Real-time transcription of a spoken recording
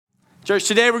Church,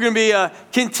 today we're going to be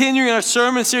continuing our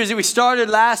sermon series that we started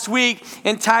last week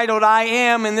entitled I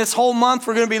Am. And this whole month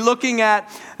we're going to be looking at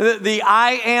the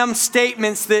I Am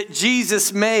statements that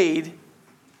Jesus made.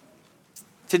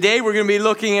 Today we're going to be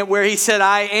looking at where he said,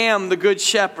 I am the good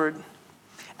shepherd.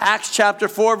 Acts chapter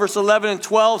 4, verse 11 and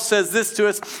 12 says this to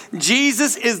us.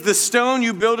 Jesus is the stone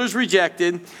you builders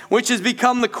rejected, which has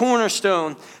become the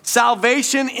cornerstone.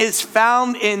 Salvation is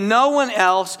found in no one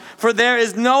else, for there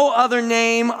is no other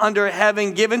name under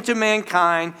heaven given to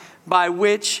mankind by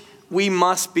which we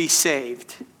must be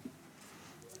saved.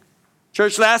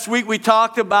 Church, last week we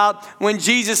talked about when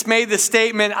Jesus made the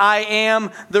statement, I am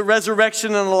the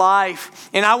resurrection and the life.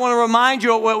 And I want to remind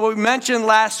you of what we mentioned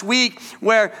last week,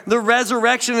 where the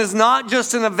resurrection is not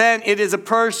just an event, it is a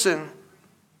person.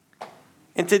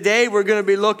 And today we're going to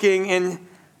be looking in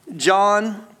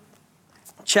John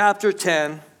chapter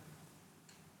 10.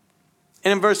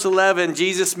 And in verse 11,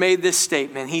 Jesus made this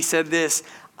statement. He said this,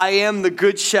 I am the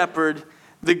good shepherd.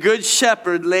 The good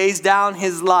shepherd lays down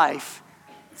his life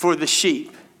for the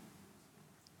sheep.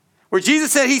 Where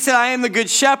Jesus said, he said, I am the good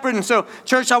shepherd. And so,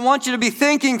 church, I want you to be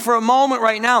thinking for a moment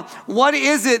right now, what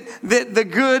is it that the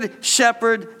good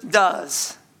shepherd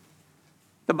does?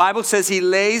 The Bible says he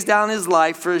lays down his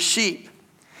life for his sheep.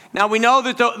 Now, we know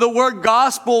that the word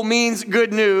gospel means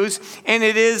good news, and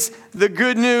it is the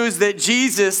good news that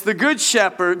Jesus, the good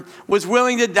shepherd, was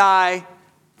willing to die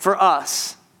for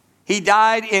us. He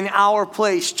died in our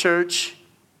place, church.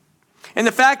 And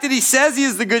the fact that he says he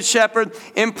is the good shepherd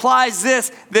implies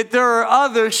this, that there are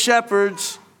other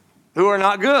shepherds who are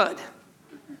not good.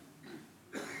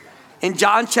 In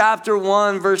John chapter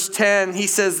 1, verse 10, he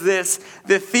says this,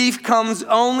 the thief comes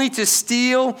only to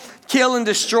steal, kill, and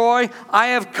destroy. I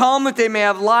have come that they may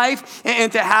have life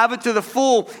and to have it to the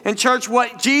full. And church,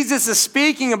 what Jesus is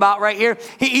speaking about right here,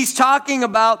 he's talking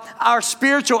about our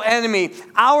spiritual enemy.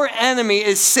 Our enemy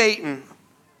is Satan.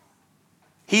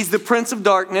 He's the prince of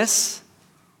darkness.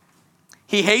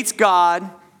 He hates God.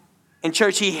 And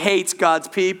church, he hates God's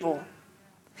people.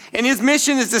 And his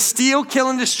mission is to steal, kill,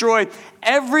 and destroy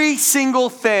every single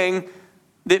thing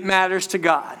that matters to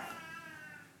God.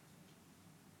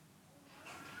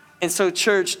 And so,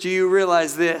 church, do you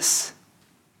realize this?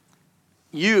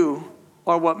 You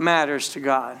are what matters to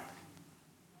God.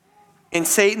 And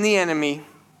Satan, the enemy,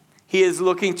 he is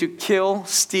looking to kill,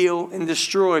 steal, and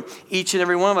destroy each and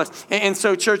every one of us. And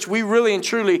so, church, we really and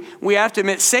truly, we have to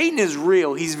admit, Satan is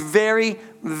real. He's very,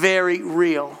 very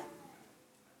real.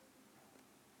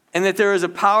 And that there is a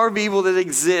power of evil that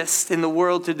exists in the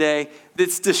world today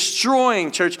that's destroying,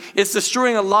 church. It's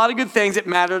destroying a lot of good things that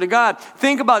matter to God.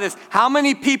 Think about this. How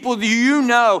many people do you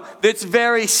know that's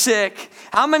very sick?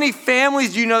 How many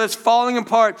families do you know that's falling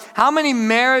apart? How many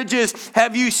marriages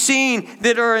have you seen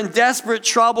that are in desperate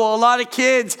trouble? A lot of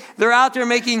kids, they're out there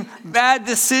making bad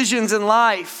decisions in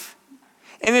life.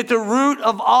 And at the root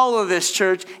of all of this,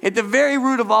 church, at the very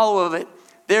root of all of it,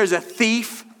 there's a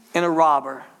thief and a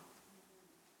robber.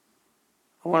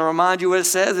 I want to remind you what it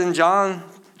says in John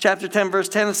chapter 10, verse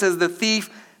 10. It says, the thief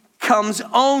comes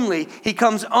only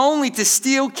to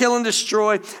steal, kill, and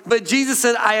destroy. But Jesus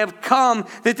said, I have come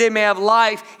that they may have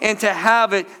life and to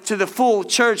have it to the full.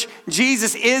 Church,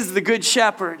 Jesus is the good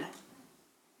shepherd.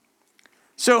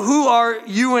 So who are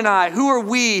you and I? Who are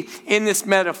we in this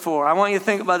metaphor? I want you to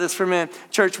think about this for a minute.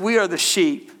 Church, we are the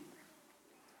sheep.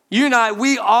 You and I,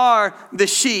 we are the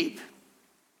sheep.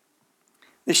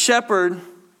 The shepherd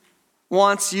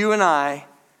wants you and I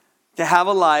to have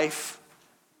a life,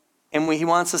 and he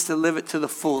wants us to live it to the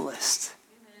fullest.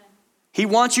 Amen. He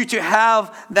wants you to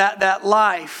have that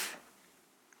life.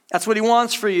 That's what he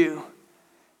wants for you.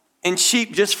 And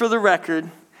sheep, just for the record,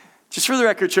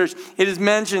 church, it is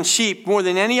mentioned sheep more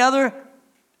than any other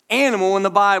animal in the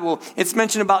Bible. It's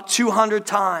mentioned about 200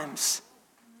 times.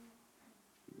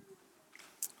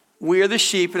 We are the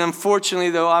sheep, and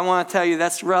unfortunately, though, I want to tell you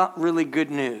that's really good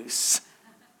news.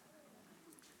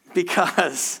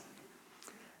 Because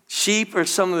sheep are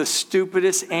some of the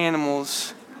stupidest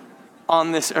animals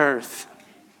on this earth.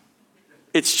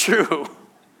 It's true.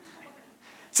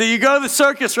 So you go to the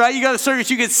circus, right? You go to the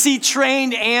circus, you can see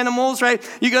trained animals, right?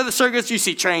 You go to the circus, you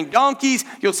see trained donkeys,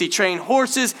 you'll see trained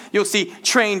horses, you'll see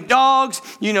trained dogs.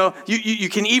 You know, you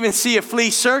can even see a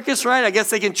flea circus, right? I guess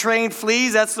they can train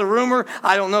fleas. That's the rumor.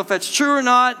 I don't know if that's true or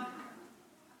not.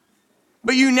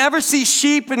 But you never see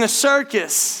sheep in the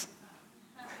circus.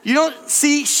 You don't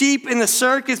see sheep in the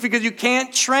circus because you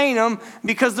can't train them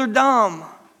because they're dumb.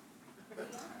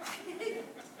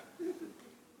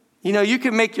 You know, you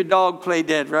can make your dog play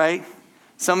dead, right?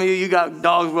 Some of you got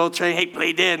dogs well trained. Hey,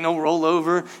 play dead, and they'll roll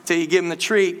over till you give them the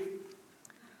treat.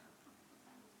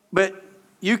 But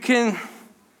you can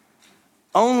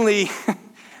only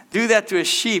do that to a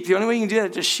sheep. The only way you can do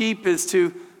that to a sheep is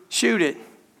to shoot it.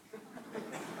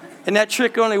 And that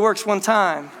trick only works one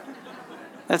time.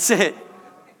 That's it.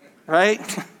 Right?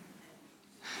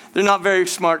 They're not very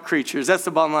smart creatures. That's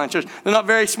the bottom line, church. They're not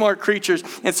very smart creatures.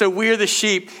 And so we're the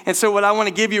sheep. And so what I want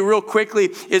to give you real quickly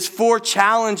is 4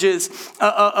 challenges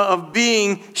of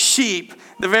being sheep.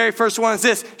 The very first one is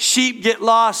this: sheep get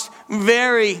lost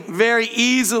very, very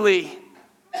easily.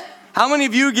 How many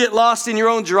of you get lost in your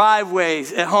own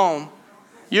driveways at home?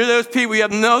 You're those people, you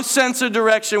have no sense of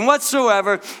direction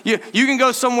whatsoever. You can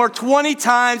go somewhere 20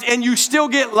 times and you still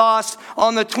get lost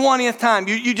on the 20th time.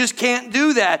 You just can't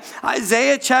do that.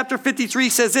 Isaiah chapter 53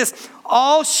 says this: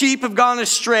 all sheep have gone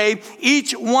astray.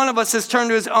 Each one of us has turned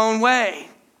to his own way.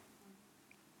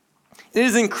 It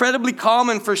is incredibly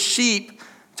common for sheep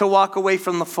to walk away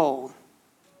from the fold.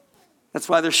 That's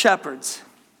why they're shepherds.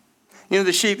 You know,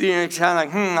 the sheep, you're kind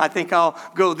of like, I think I'll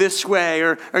go this way.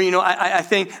 Or I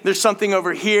think there's something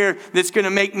over here that's going to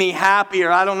make me happy.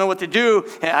 Or I don't know what to do.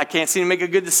 I can't seem to make a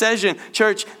good decision.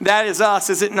 Church, that is us,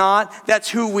 is it not? That's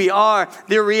who we are.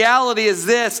 The reality is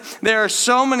this: there are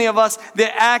so many of us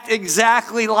that act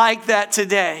exactly like that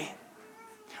today.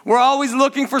 We're always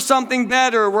looking for something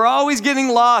better. We're always getting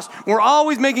lost. We're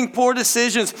always making poor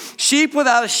decisions. Sheep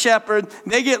without a shepherd,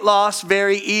 they get lost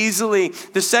very easily.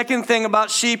 The second thing about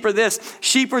sheep are this: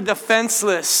 sheep are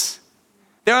defenseless.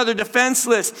 They're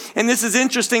defenseless. And this is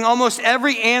interesting. Almost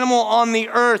every animal on the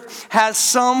earth has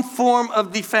some form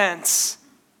of defense.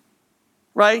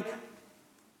 Right?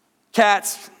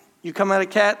 Cats. You come at a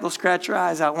cat, they'll scratch your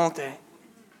eyes out, won't they?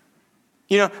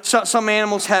 You know, some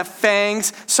animals have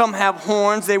fangs, some have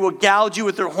horns. They will gouge you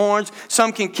with their horns.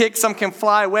 Some can kick, some can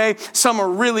fly away. Some are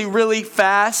really, really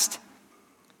fast.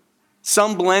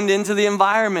 Some blend into the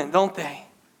environment, don't they?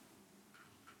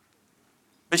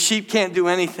 But sheep can't do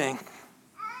anything.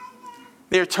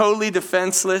 They're totally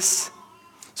defenseless.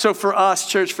 So for us,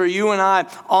 church, for you and I,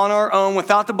 on our own,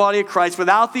 without the body of Christ,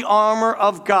 without the armor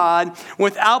of God,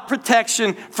 without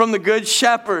protection from the good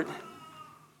shepherd,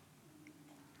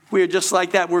 we are just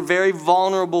like that. We're very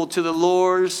vulnerable to the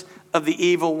lures of the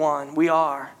evil one. We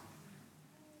are.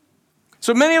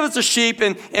 So many of us are sheep,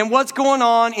 and what's going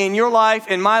on in your life,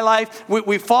 in my life,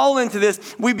 we fall into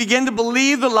this. We begin to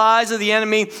believe the lies of the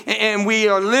enemy, and we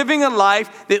are living a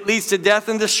life that leads to death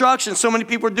and destruction. So many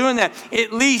people are doing that,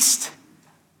 at least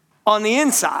on the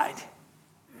inside.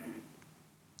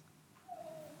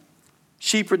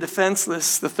 Sheep are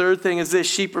defenseless. The third thing is this: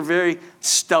 sheep are very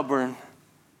stubborn.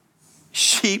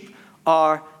 Sheep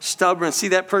are stubborn. See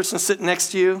that person sitting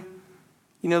next to you?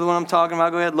 You know the one I'm talking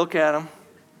about? Go ahead, look at them.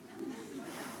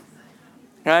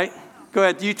 Right? Go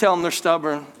ahead, you tell them they're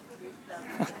stubborn.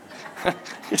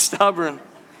 You're stubborn.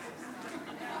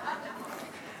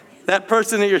 That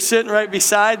person that you're sitting right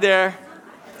beside there,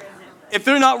 if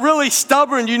they're not really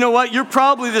stubborn, you know what? You're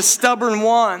probably the stubborn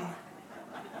one.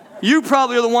 You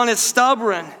probably are the one that's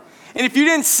stubborn. And if you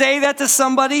didn't say that to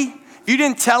somebody, if you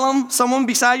didn't tell them, someone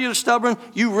beside you is stubborn,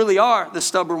 you really are the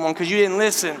stubborn one because you didn't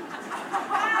listen.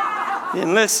 You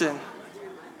didn't listen.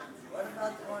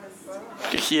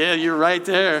 Yeah, you're right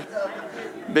there.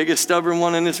 Biggest stubborn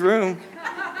one in this room.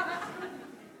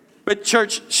 But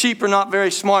church, sheep are not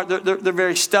very smart. They're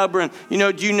very stubborn. You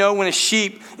know, do you know when a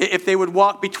sheep, if they would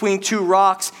walk between 2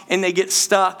 rocks and they get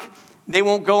stuck, they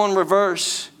won't go in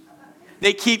reverse.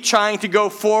 They keep trying to go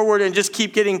forward and just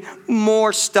keep getting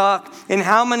more stuck. And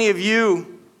how many of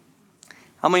you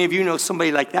know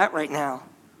somebody like that right now?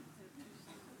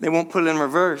 They won't put it in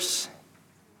reverse.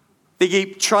 They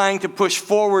keep trying to push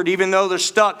forward even though they're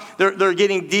stuck. They're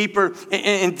getting deeper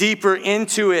and deeper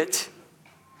into it.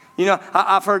 You know,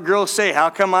 I've heard girls say, how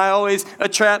come I always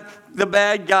attract the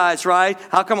bad guys, right?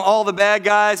 How come all the bad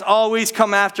guys always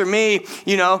come after me?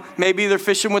 You know, maybe they're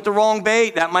fishing with the wrong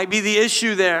bait. That might be the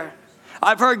issue there.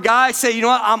 I've heard guys say, you know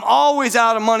what, I'm always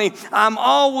out of money. I'm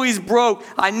always broke.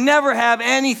 I never have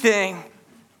anything.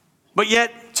 But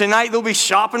yet, tonight they'll be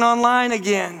shopping online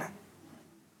again.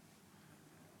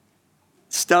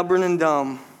 Stubborn and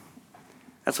dumb.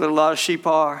 That's what a lot of sheep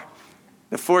are.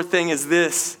 The fourth thing is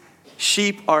this: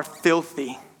 sheep are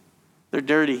filthy. They're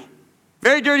dirty.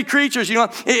 Very dirty creatures. You know,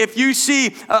 if you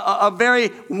see a very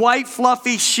white,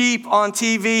 fluffy sheep on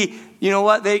TV, you know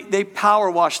what? They power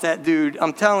wash that dude.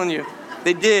 I'm telling you.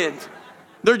 They did.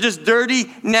 They're just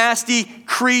dirty, nasty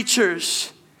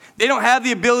creatures. They don't have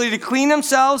the ability to clean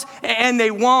themselves, and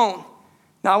they won't.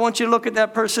 Now, I want you to look at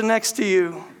that person next to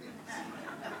you.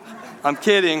 I'm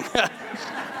kidding.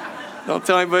 Don't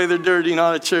tell anybody they're dirty,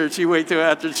 not at church. You wait till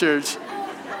after church.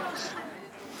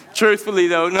 Truthfully,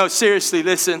 though, no, seriously,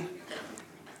 listen.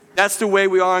 That's the way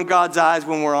we are in God's eyes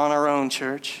when we're on our own,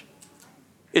 church.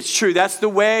 It's true. That's the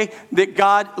way that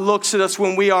God looks at us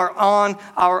when we are on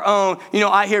our own. You know,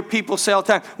 I hear people say all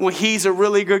the time, well, he's a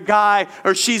really good guy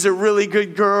or she's a really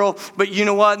good girl. But you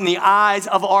know what? In the eyes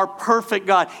of our perfect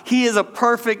God, he is a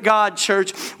perfect God,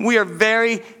 church. We are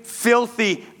very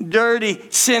filthy, dirty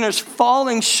sinners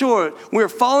falling short. We're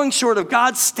falling short of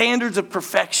God's standards of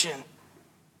perfection.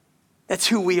 That's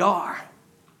who we are.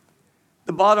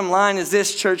 The bottom line is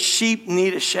this, church: sheep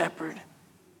need a shepherd.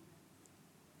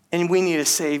 And we need a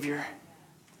Savior.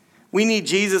 We need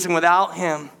Jesus, and without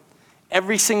him,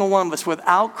 every single one of us,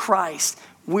 without Christ,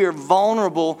 we are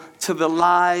vulnerable to the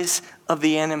lies of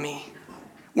the enemy.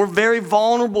 We're very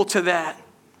vulnerable to that.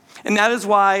 And that is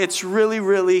why it's really,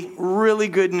 really, really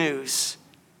good news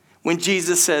when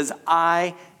Jesus says,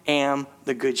 I am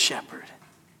the good shepherd.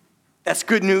 That's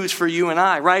good news for you and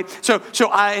I, right?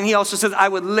 And he also says, I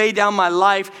would lay down my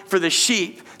life for the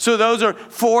sheep. So those are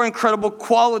 4 incredible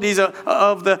qualities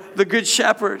of the good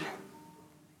shepherd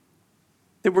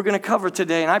that we're going to cover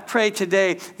today. And I pray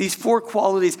today, these 4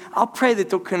 qualities, I'll pray that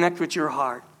they'll connect with your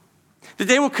heart. That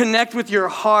they will connect with your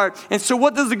heart. And so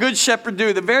what does the good shepherd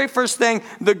do? The very first thing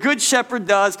the good shepherd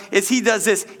does is he does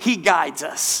this. He guides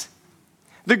us.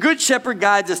 The good shepherd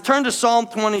guides us. Turn to Psalm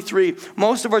 23.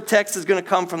 Most of our text is going to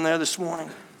come from there this morning.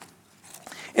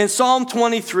 In Psalm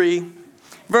 23,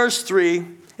 verse 3,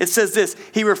 it says this: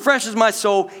 he refreshes my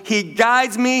soul. He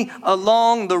guides me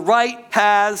along the right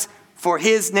paths for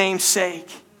his name's sake.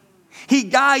 He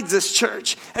guides us,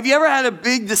 church. Have you ever had a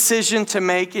big decision to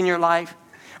make in your life?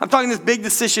 I'm talking this big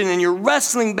decision, and you're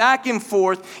wrestling back and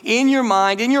forth in your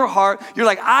mind, in your heart. You're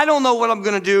like, I don't know what I'm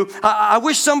going to do. I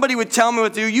wish somebody would tell me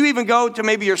what to do. You even go to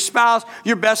maybe your spouse,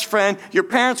 your best friend, your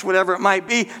parents, whatever it might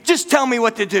be. Just tell me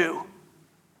what to do.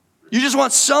 You just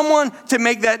want someone to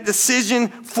make that decision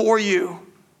for you.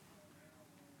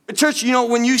 But church, you know,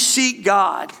 when you seek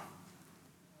God,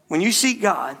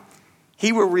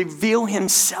 he will reveal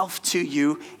himself to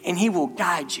you, and he will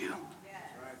guide you.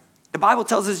 The Bible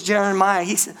tells us, Jeremiah,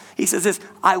 he says this: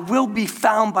 I will be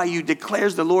found by you,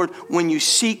 declares the Lord, when you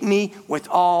seek me with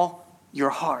all your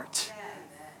heart.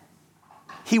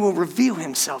 He will reveal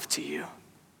himself to you.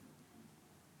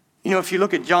 You know, if you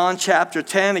look at John chapter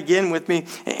 10, again with me,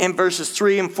 in verses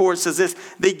 3 and 4, it says this: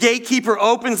 the gatekeeper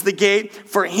opens the gate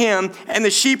for him, and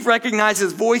the sheep recognize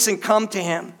his voice and come to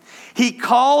him. He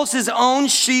calls his own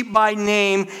sheep by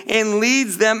name and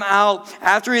leads them out.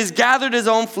 After he has gathered his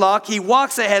own flock, he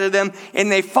walks ahead of them, and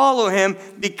they follow him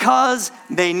because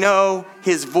they know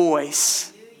his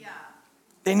voice.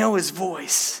 They know his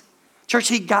voice. Church,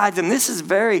 he guides them. This is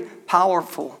very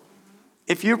powerful.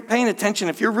 If you're paying attention,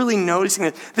 if you're really noticing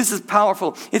it, this is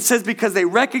powerful. It says because they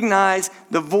recognize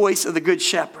the voice of the good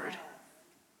shepherd.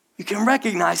 You can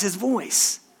recognize his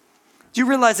voice. Do you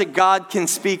realize that God can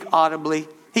speak audibly?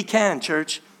 He can,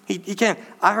 church. He can.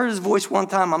 I heard his voice one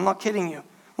time. I'm not kidding you.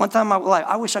 One time in my life,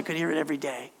 I wish I could hear it every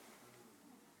day.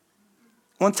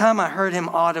 One time I heard him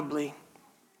audibly.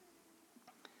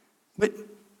 But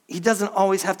he doesn't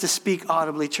always have to speak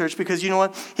audibly, church, because you know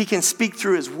what? He can speak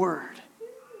through his word.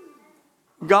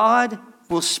 God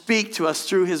will speak to us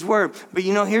through his word. But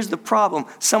you know, here's the problem.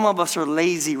 Some of us are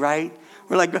lazy, right?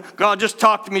 We're like, God, just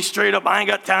talk to me straight up. I ain't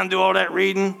got time to do all that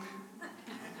reading.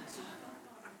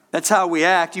 That's how we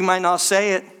act. You might not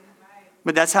say it,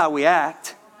 but that's how we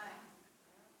act.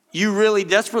 You really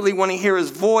desperately want to hear his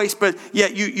voice, but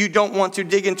yet you don't want to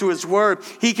dig into his word.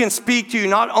 He can speak to you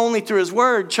not only through his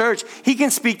word, church. He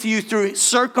can speak to you through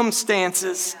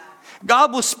circumstances.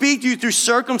 God will speak to you through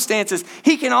circumstances.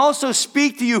 He can also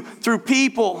speak to you through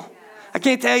people. I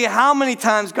can't tell you how many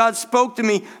times God spoke to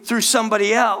me through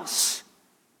somebody else.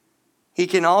 He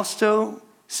can also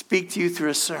speak to you through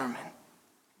a sermon.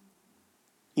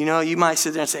 You know, you might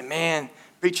sit there and say, man,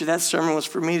 preacher, that sermon was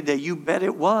for me today. You bet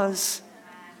it was.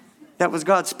 That was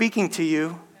God speaking to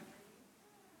you.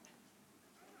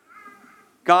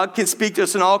 God can speak to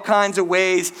us in all kinds of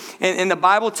ways. And the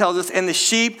Bible tells us, and the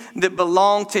sheep that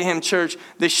belong to him, church,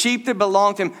 the sheep that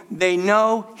belong to him, they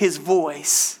know his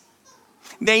voice.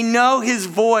 They know his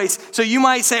voice. So you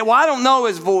might say, well, I don't know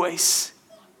his voice.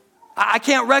 I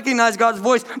can't recognize God's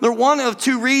voice. There's one of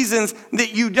 2 reasons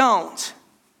that you don't.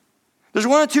 There's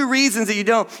 1 or 2 reasons that you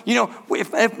don't. You know,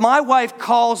 if my wife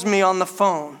calls me on the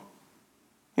phone,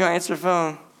 you know, I answer the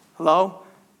phone. Hello?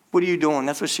 What are you doing?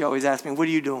 That's what she always asks me. What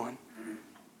are you doing?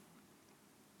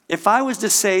 If I was to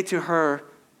say to her,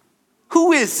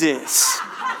 who is this?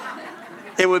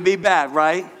 It would be bad,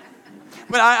 right?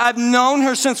 But I've known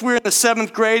her since we were in the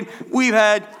 7th grade. We've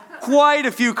had quite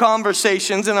a few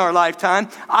conversations in our lifetime.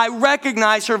 I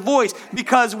recognize her voice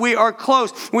because we are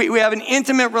close. We have an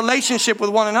intimate relationship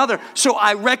with one another. So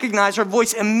I recognize her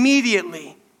voice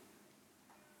immediately.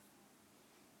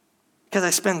 because I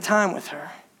spend time with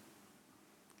her.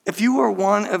 If you are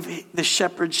one of the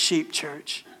shepherd's sheep,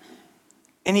 church,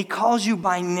 and he calls you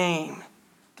by name,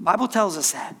 the Bible tells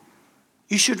us that,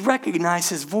 you should recognize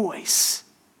his voice.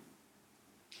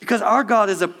 Because our God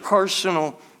is a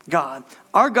personal God.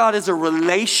 Our God is a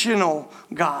relational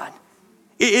God.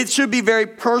 It should be very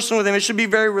personal with him. It should be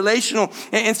very relational.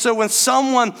 And so when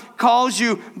someone calls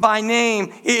you by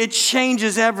name, it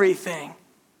changes everything.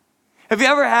 Have you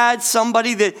ever had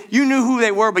somebody that you knew who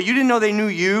they were, but you didn't know they knew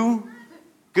you?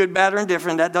 Good, bad, or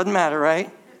indifferent, that doesn't matter, right?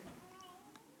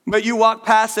 But you walk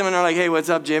past them and they're like, hey, what's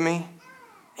up, Jimmy?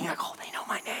 And you're like, oh, they know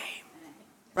my name,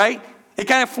 right? It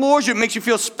kind of floors you. It makes you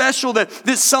feel special that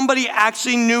somebody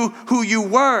actually knew who you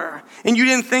were, and you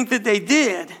didn't think that they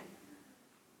did.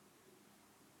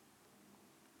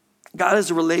 God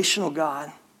is a relational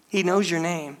God. He knows your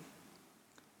name.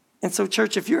 And so,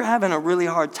 church, if you're having a really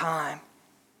hard time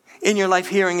in your life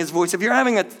hearing his voice, if you're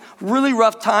having a really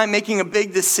rough time making a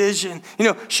big decision,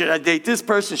 should I date this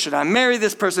person? Should I marry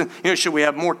this person? Should we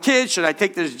have more kids? Should I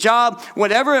take this job?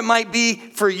 Whatever it might be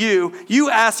for you, you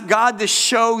ask God to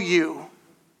show you.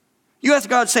 You ask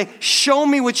God to say, show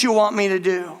me what you want me to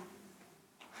do.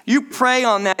 You pray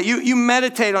on that. You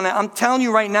meditate on that. I'm telling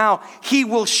you right now, he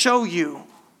will show you.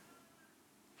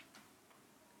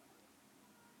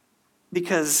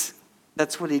 Because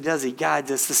that's what he does. He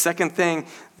guides us. The second thing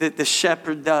that the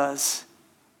shepherd does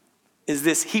is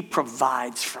this. He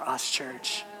provides for us,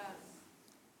 church.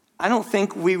 I don't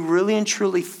think we really and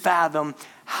truly fathom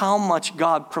how much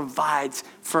God provides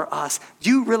for us. Do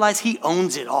you realize he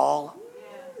owns it all?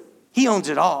 He owns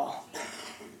it all.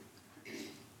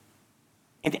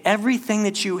 And everything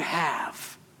that you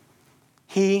have,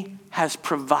 he has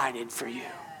provided for you.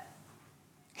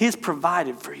 He has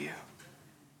provided for you.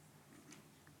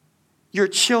 Your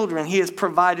children, he has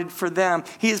provided for them.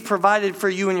 He has provided for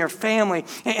you and your family.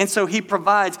 And so he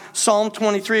provides. Psalm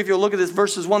 23, if you'll look at this,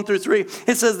 verses 1 through 3,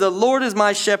 it says, the Lord is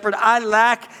my shepherd. I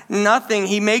lack nothing.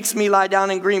 He makes me lie down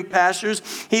in green pastures.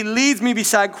 He leads me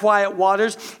beside quiet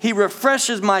waters. He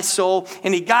refreshes my soul,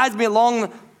 and he guides me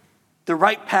along the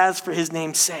right paths for his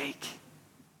name's sake.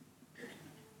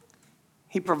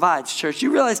 He provides, church.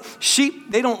 You realize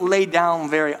sheep, they don't lay down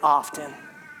very often.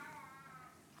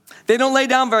 They don't lay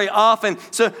down very often.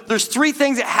 So there's three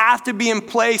things that have to be in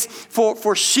place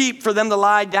for sheep for them to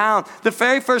lie down. The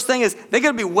very first thing is they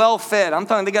got to be well fed. I'm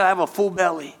talking they got to have a full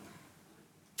belly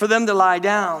for them to lie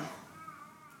down.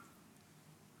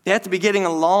 They have to be getting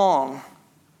along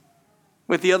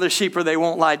with the other sheep or they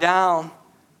won't lie down.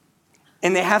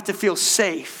 And they have to feel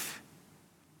safe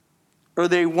or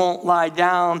they won't lie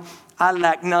down. I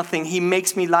lack nothing. He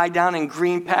makes me lie down in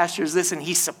green pastures. Listen,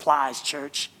 he supplies,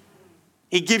 church.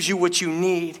 He gives you what you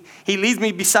need. He leads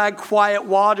me beside quiet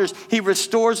waters. He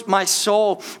restores my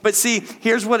soul. But see,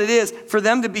 here's what it is. For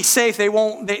them to be safe,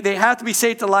 they have to be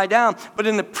safe to lie down. But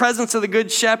in the presence of the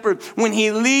good shepherd, when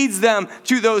he leads them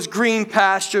to those green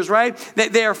pastures, right?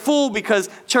 They are full because,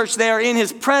 church, they are in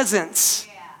his presence.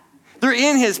 They're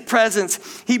in his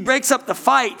presence. He breaks up the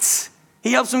fights.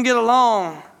 He helps them get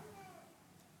along.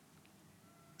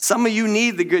 Some of you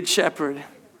need the good shepherd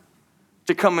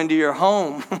to come into your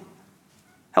home.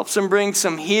 Helps them bring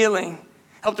some healing.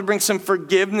 Help to bring some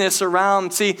forgiveness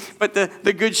around. See, but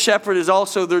the good shepherd is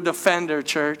also their defender,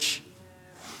 church.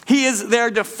 He is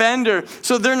their defender,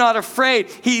 so they're not afraid.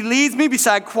 He leads me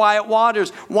beside quiet waters.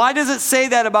 Why does it say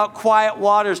that about quiet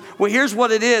waters? Well, here's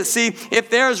what it is. See, if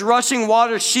there is rushing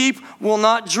water, sheep will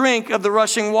not drink of the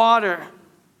rushing water.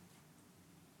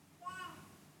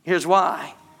 Here's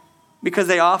why. Because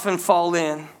they often fall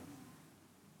in.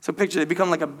 So picture, they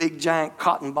become like a big giant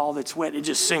cotton ball that's wet. It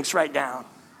just sinks right down.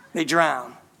 They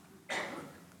drown.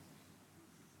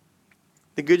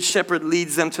 The good shepherd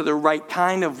leads them to the right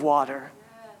kind of water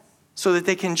so that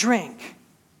they can drink.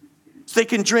 So they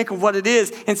can drink of what it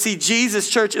is. And see, Jesus,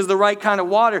 church, is the right kind of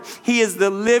water. He is the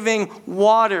living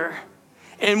water.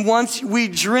 And once we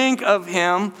drink of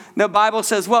him, the Bible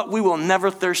says what? We will never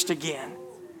thirst again.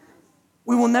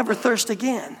 We will never thirst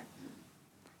again.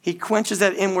 He quenches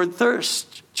that inward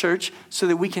thirst, church, so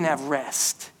that we can have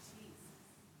rest.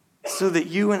 So that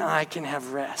you and I can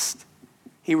have rest.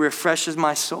 He refreshes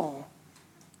my soul.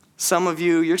 Some of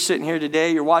you, you're sitting here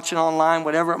today, you're watching online,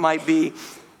 whatever it might be,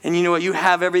 and you know what? You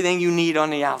have everything you need on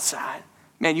the outside.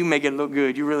 Man, you make it look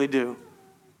good. You really do.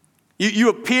 You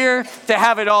appear to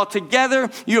have it all together.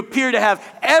 You appear to have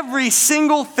every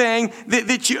single thing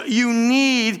that you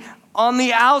need on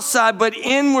the outside, but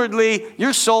inwardly,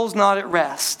 your soul's not at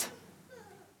rest.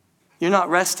 You're not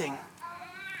resting.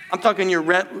 I'm talking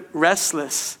you're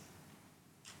restless.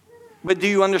 But do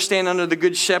you understand under the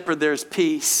good shepherd there's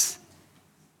peace?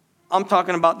 I'm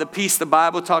talking about the peace the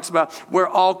Bible talks about, where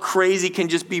all crazy can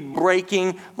just be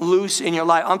breaking loose in your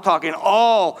life. I'm talking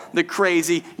all the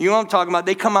crazy. You know what I'm talking about?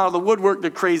 They come out of the woodwork,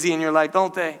 the crazy in your life,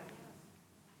 don't they?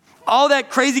 All that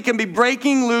crazy can be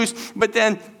breaking loose, but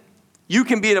then you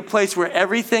can be at a place where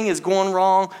everything is going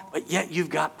wrong, but yet you've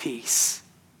got peace.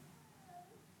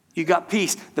 You got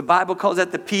peace. The Bible calls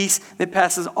that the peace that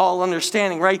passes all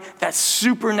understanding, right? That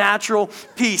supernatural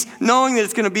peace, knowing that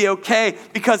it's going to be okay,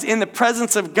 because in the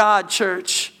presence of God,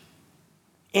 church,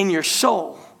 in your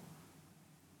soul,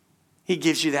 he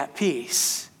gives you that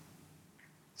peace.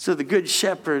 So the good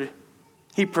shepherd,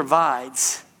 he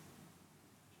provides.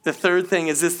 The third thing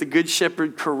is this: the good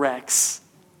shepherd corrects.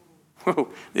 Whoa,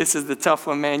 this is the tough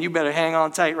one, man. You better hang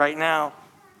on tight right now.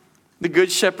 The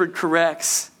good shepherd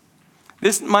corrects.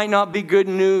 This might not be good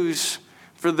news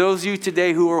for those of you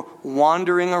today who are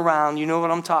wandering around. You know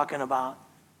what I'm talking about.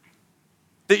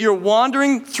 That you're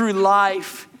wandering through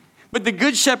life, but the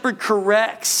good shepherd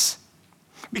corrects.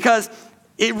 Because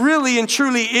it really and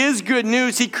truly is good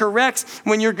news. He corrects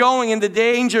when you're going into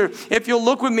danger. If you'll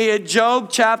look with me at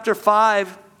Job chapter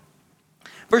 5,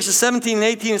 verses 17 and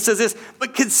 18, it says this: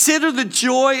 but consider the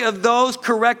joy of those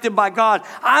corrected by God.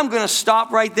 I'm going to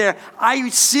stop right there. I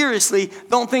seriously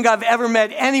don't think I've ever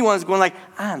met anyone who's going like,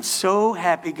 I'm so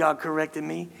happy God corrected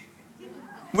me.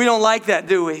 We don't like that,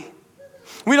 do we?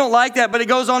 We don't like that, but it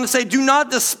goes on to say, do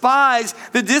not despise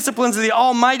the disciplines of the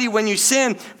Almighty when you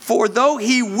sin, for though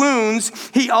he wounds,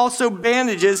 he also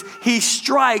bandages. He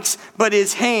strikes, but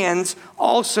his hands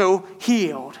also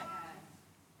healed.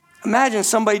 Imagine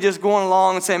somebody just going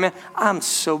along and saying, man, I'm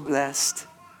so blessed.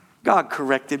 God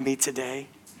corrected me today,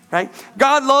 right?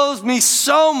 God loves me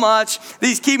so much that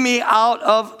he's keeping me out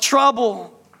of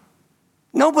trouble.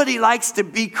 Nobody likes to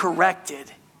be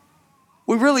corrected.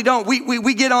 We really don't.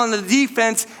 We get on the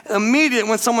defense immediately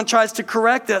when someone tries to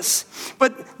correct us.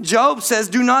 But Job says,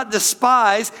 do not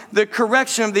despise the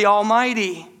correction of the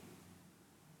Almighty.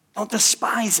 Don't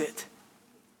despise it.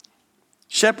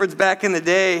 Shepherds back in the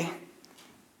day,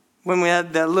 when we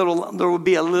had there would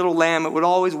be a little lamb, it would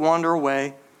always wander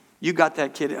away. You got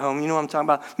that kid at home. You know what I'm talking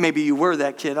about? Maybe you were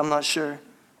that kid. I'm not sure.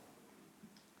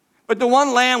 But the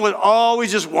one lamb was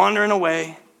always just wandering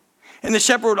away. And the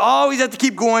shepherd would always have to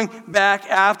keep going back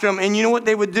after him. And you know what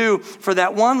they would do? For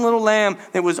that one little lamb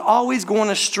that was always going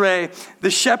astray,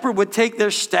 the shepherd would take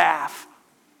their staff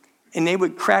and they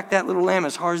would crack that little lamb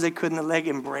as hard as they could in the leg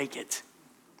and break it.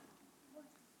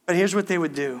 But here's what they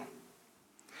would do.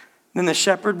 Then the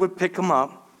shepherd would pick them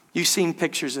up. You've seen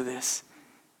pictures of this.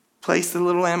 Place the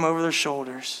little lamb over their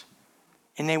shoulders,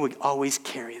 and they would always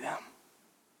carry them.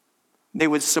 They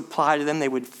would supply to them. They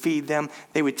would feed them.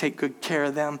 They would take good care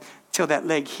of them till that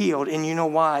leg healed. And you know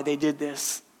why they did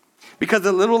this? Because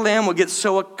the little lamb would get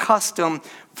so accustomed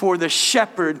for the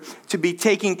shepherd to be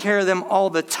taking care of them all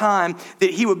the time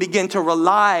that he would begin to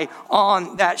rely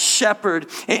on that shepherd.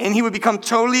 And he would become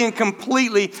totally and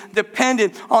completely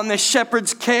dependent on the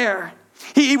shepherd's care.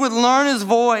 He would learn his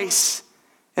voice,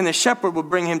 and the shepherd would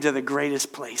bring him to the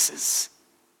greatest places.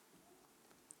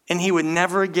 And he would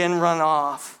never again run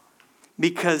off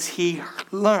because he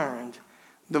learned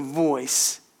the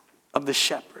voice of the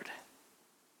shepherd.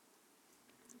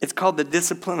 It's called the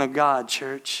discipline of God,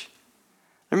 church.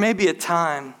 There may be a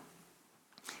time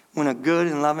when a good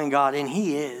and loving God, and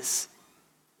he is,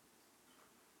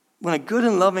 when a good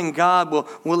and loving God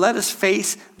will let us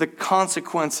face the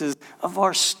consequences of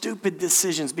our stupid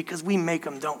decisions, because we make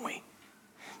them, don't we?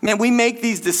 Man, we make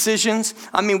these decisions.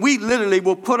 I mean, we literally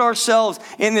will put ourselves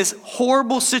in this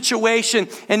horrible situation,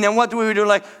 and then what do we do?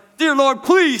 Like, dear Lord,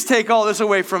 please take all this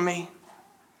away from me.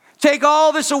 Take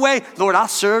all this away. Lord, I'll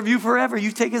serve you forever.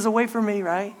 You take this away from me,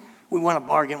 right? We want to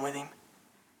bargain with him.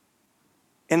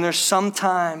 And there's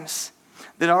sometimes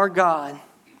that our God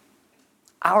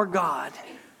will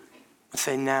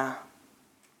say, nah,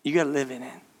 you got to live in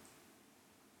it.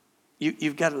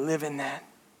 You've got to live in that.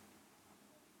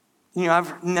 You know,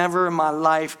 I've never in my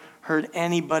life heard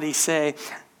anybody say,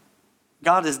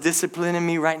 God is disciplining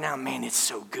me right now. Man, it's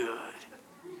so good.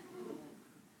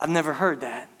 I've never heard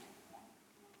that.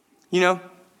 You know,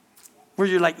 where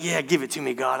you're like, yeah, give it to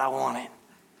me, God. I want it.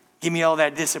 Give me all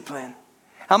that discipline.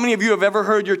 How many of you have ever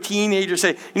heard your teenager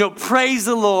say, you know, praise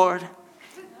the Lord.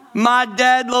 My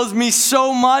dad loves me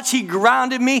so much. He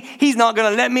grounded me. He's not going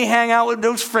to let me hang out with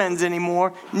those friends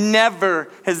anymore. Never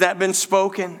has that been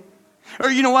spoken. Or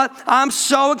you know what? I'm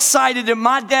so excited that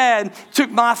my dad took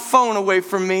my phone away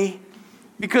from me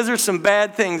because there's some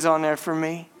bad things on there for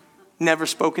me. Never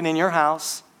spoken in your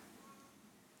house.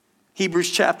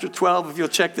 Hebrews chapter 12, if you'll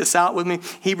check this out with me.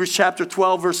 Hebrews chapter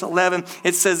 12, verse 11,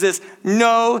 it says this: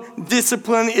 no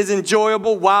discipline is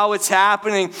enjoyable while it's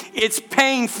happening. It's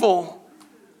painful.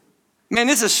 Man,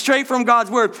 this is straight from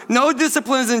God's word. No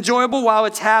discipline is enjoyable while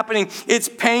it's happening. It's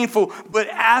painful. But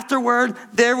afterward,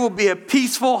 there will be a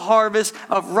peaceful harvest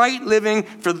of right living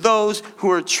for those who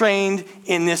are trained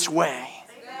in this way.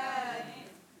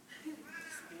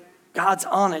 God's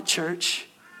on it, church.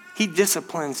 He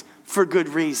disciplines for good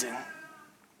reason.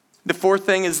 The fourth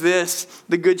thing is this.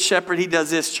 The good shepherd, he does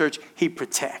this, church. He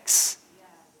protects.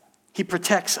 He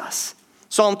protects us.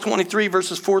 Psalm 23,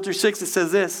 verses 4 through 6, it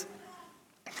says this: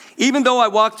 even though I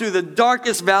walk through the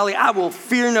darkest valley, I will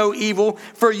fear no evil,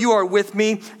 for you are with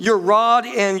me. Your rod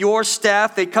and your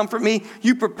staff, they comfort me.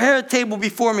 You prepare a table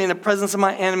before me in the presence of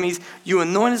my enemies. You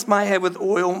anoint my head with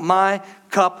oil. My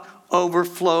cup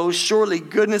overflows. Surely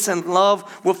goodness and love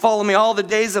will follow me all the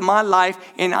days of my life,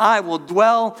 and I will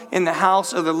dwell in the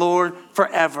house of the Lord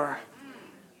forever.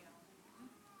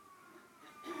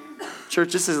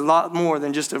 Church, this is a lot more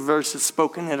than just a verse that's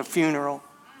spoken at a funeral.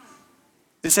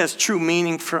 This has true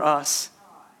meaning for us.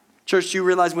 Church, you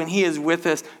realize when he is with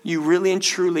us, you really and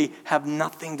truly have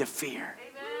nothing to fear.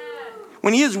 Amen.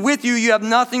 When he is with you, you have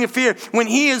nothing to fear. When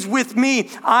he is with me,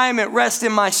 I am at rest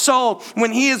in my soul.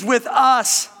 When he is with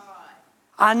us,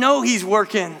 I know he's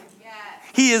working. Yes.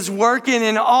 He is working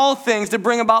in all things to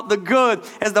bring about the good,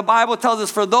 as the Bible tells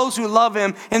us, for those who love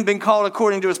him and been called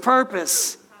according to his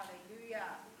purpose. Hallelujah.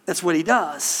 That's what he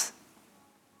does.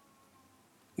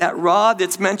 That rod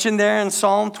that's mentioned there in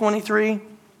Psalm 23,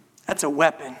 that's a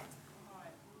weapon.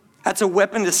 That's a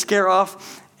weapon to scare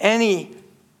off anything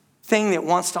that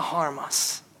wants to harm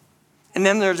us. And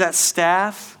then there's that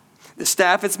staff. The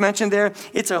staff that's mentioned there,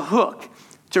 it's a hook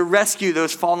to rescue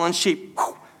those fallen sheep.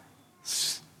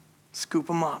 Scoop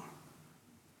them up.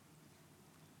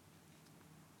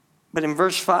 But in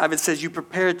verse 5, it says, you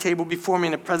prepare a table before me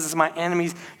in the presence of my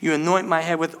enemies. You anoint my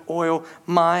head with oil.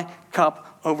 My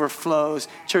cup overflows.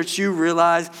 Church, you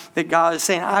realize that God is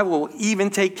saying, I will even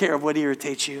take care of what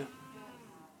irritates you.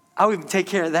 I will even take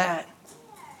care of that.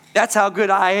 That's how good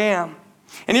I am.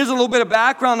 And here's a little bit of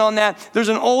background on that. There's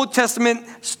an Old Testament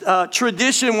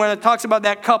tradition when it talks about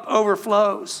that cup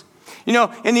overflows. You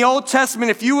know, in the Old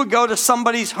Testament, if you would go to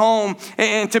somebody's home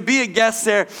and to be a guest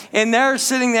there, and they're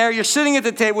sitting there, you're sitting at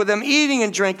the table with them, eating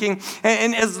and drinking,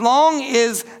 and as long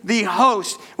as the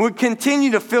host would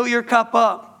continue to fill your cup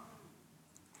up,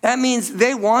 that means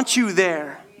they want you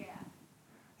there.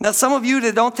 Now, some of you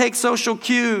that don't take social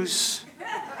cues,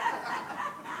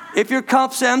 if your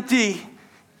cup's empty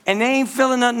and they ain't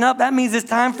filling nothing up, that means it's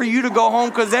time for you to go home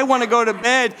because they want to go to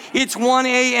bed. It's 1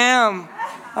 a.m.,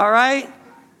 all right?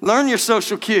 Learn your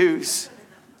social cues.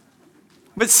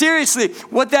 But seriously,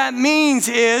 what that means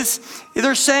is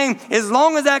they're saying as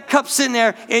long as that cup's sitting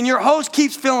there and your host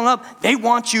keeps filling up, they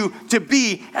want you to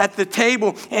be at the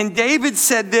table. And David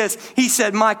said this. He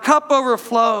said, my cup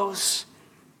overflows.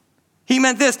 He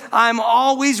meant this: I'm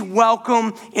always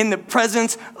welcome in the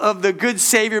presence of the good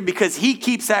Savior because he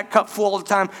keeps that cup full all the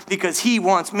time because he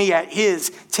wants me at his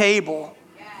table.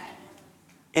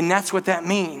 And that's what that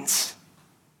means.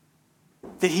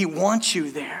 That he wants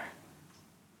you there.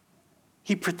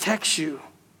 He protects you.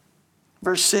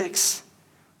 Verse 6,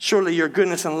 surely your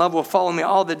goodness and love will follow me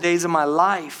all the days of my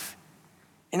life,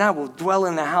 and I will dwell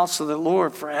in the house of the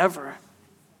Lord forever.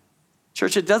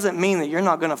 Church, it doesn't mean that you're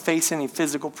not going to face any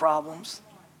physical problems.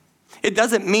 It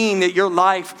doesn't mean that your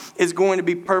life is going to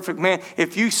be perfect. Man,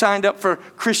 if you signed up for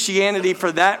Christianity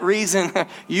for that reason,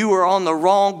 you were on the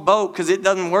wrong boat because it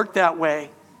doesn't work that way.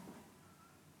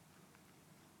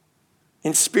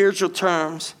 In spiritual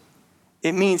terms,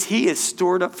 it means he has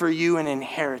stored up for you an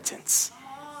inheritance.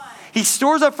 He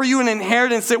stores up for you an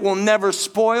inheritance that will never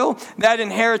spoil. That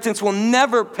inheritance will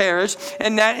never perish.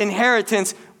 And that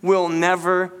inheritance will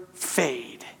never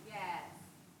fade. Yes.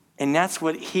 And that's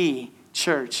what he,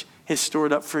 church, has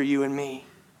stored up for you and me.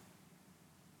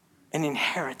 An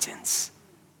inheritance.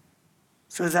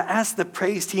 So as I ask the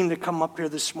praise team to come up here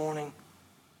this morning,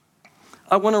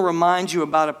 I want to remind you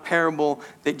about a parable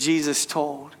that Jesus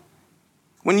told.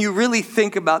 When you really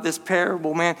think about this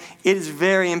parable, man, it is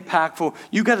very impactful.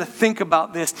 You got to think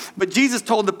about this. But Jesus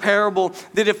told the parable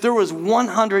that if there was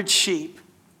 100 sheep,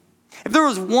 if there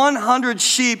was 100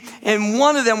 sheep and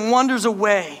one of them wanders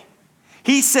away,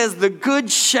 he says the good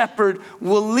shepherd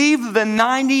will leave the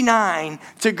 99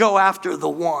 to go after the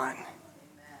one.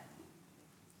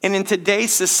 And in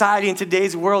today's society, in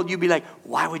today's world, you'd be like,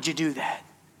 why would you do that?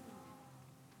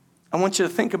 I want you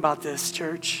to think about this,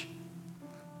 church.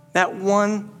 That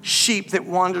one sheep that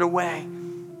wandered away.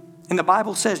 And the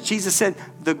Bible says, Jesus said,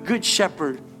 the good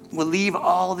shepherd will leave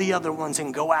all the other ones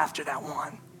and go after that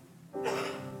one.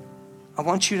 I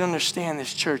want you to understand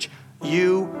this, church.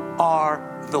 You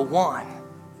are the one.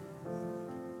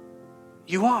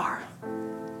 You are.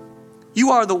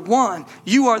 You are the one.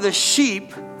 You are the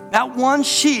sheep, that one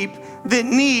sheep that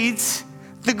needs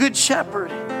the good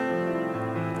shepherd.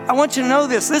 I want you to know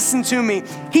this. Listen to me.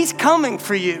 He's coming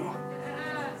for you.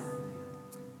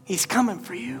 He's coming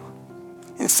for you.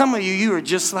 And some of you, you are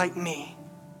just like me.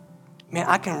 Man,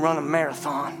 I can run a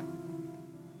marathon.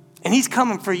 And he's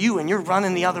coming for you and you're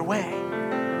running the other way.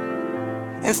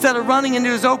 Instead of running into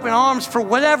his open arms for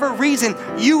whatever reason,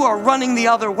 you are running the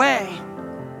other way.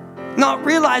 Not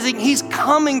realizing he's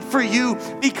coming for you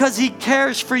because he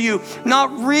cares for you.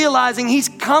 Not realizing he's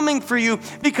coming for you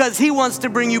because he wants to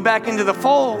bring you back into the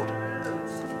fold.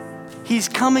 He's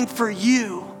coming for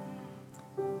you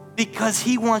because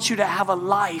he wants you to have a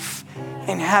life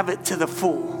and have it to the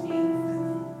full.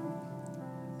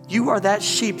 You are that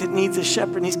sheep that needs a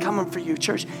shepherd, and he's coming for you,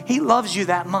 church. He loves you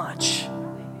that much.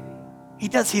 He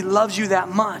does. He loves you that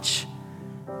much.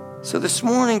 So this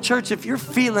morning, church, if you're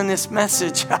feeling this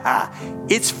message,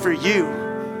 it's for you.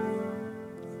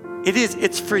 It is.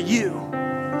 It's for you.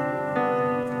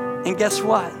 And guess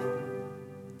what?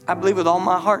 I believe with all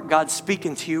my heart, God's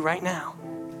speaking to you right now.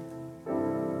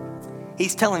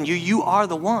 He's telling you, you are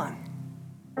the one,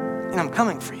 and I'm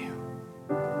coming for you.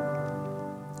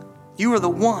 You are the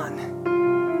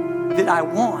one that I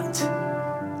want.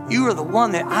 You are the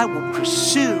one that I will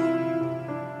pursue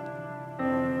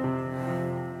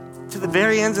to the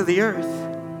very ends of the earth.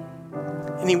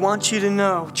 And he wants you to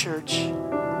know, church,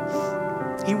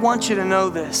 he wants you to know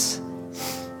this.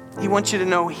 He wants you to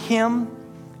know him,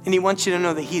 and he wants you to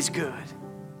know that he's good.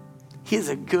 He is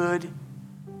a good,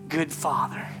 good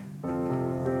father.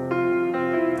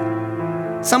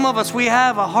 Some of us, we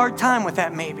have a hard time with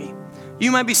that maybe. You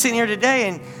might be sitting here today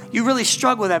and you really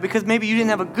struggle with that because maybe you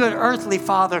didn't have a good earthly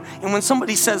father. And when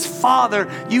somebody says father,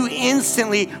 you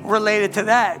instantly related to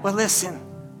that. Well, listen,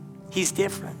 he's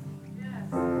different.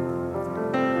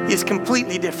 He's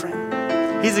completely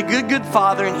different. He's a good, good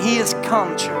father, and he has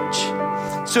come, church,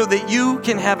 so that you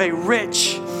can have a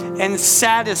rich and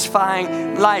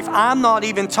satisfying life. I'm not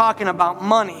even talking about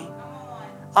money.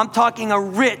 I'm talking a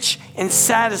rich and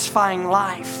satisfying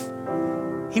life.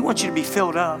 He wants you to be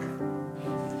filled up.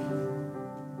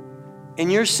 And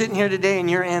you're sitting here today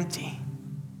and you're empty.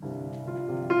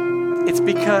 It's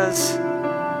because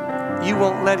you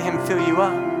won't let him fill you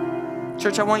up.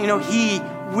 Church, I want you to know he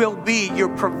will be your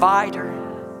provider.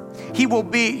 He will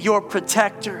be your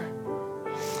protector.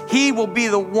 He will be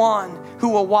the one who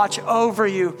will watch over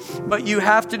you. But you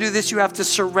have to do this. You have to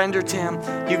surrender to him.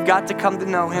 You've got to come to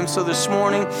know him. So this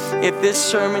morning, if this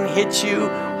sermon hits you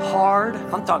hard,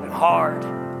 I'm talking hard,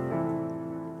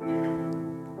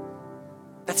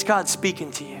 that's God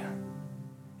speaking to you.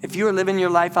 If you're living your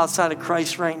life outside of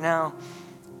Christ right now,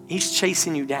 he's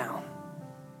chasing you down.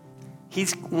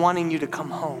 He's wanting you to come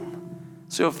home.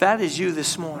 So if that is you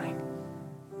this morning,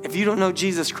 if you don't know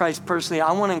Jesus Christ personally,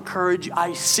 I want to encourage you,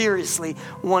 I seriously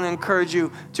want to encourage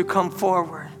you to come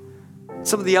forward.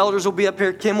 Some of the elders will be up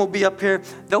here. Kim will be up here.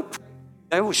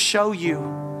 They will show you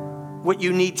what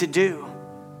you need to do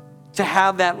to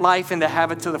have that life and to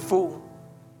have it to the full.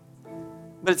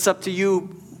 But it's up to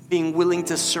you being willing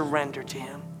to surrender to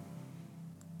him.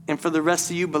 And for the rest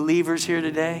of you believers here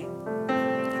today,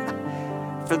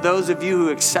 for those of you who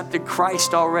accepted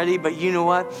Christ already, but you know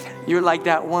what? You're like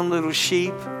that one little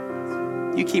sheep.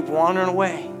 You keep wandering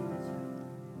away.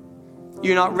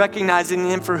 You're not recognizing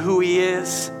him for who he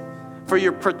is, for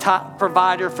your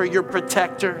provider, for your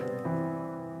protector,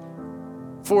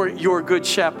 for your good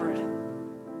shepherd.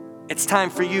 It's time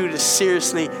for you to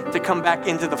seriously to come back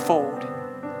into the fold,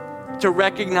 to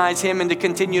recognize him and to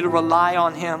continue to rely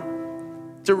on him,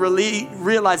 to really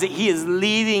realize that he is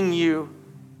leading you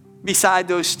beside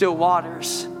those still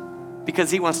waters because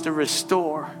he wants to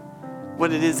restore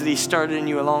what it is that he started in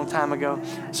you a long time ago.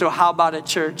 So how about it,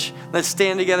 church? Let's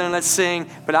stand together and let's sing.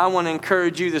 But I want to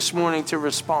encourage you this morning to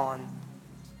respond.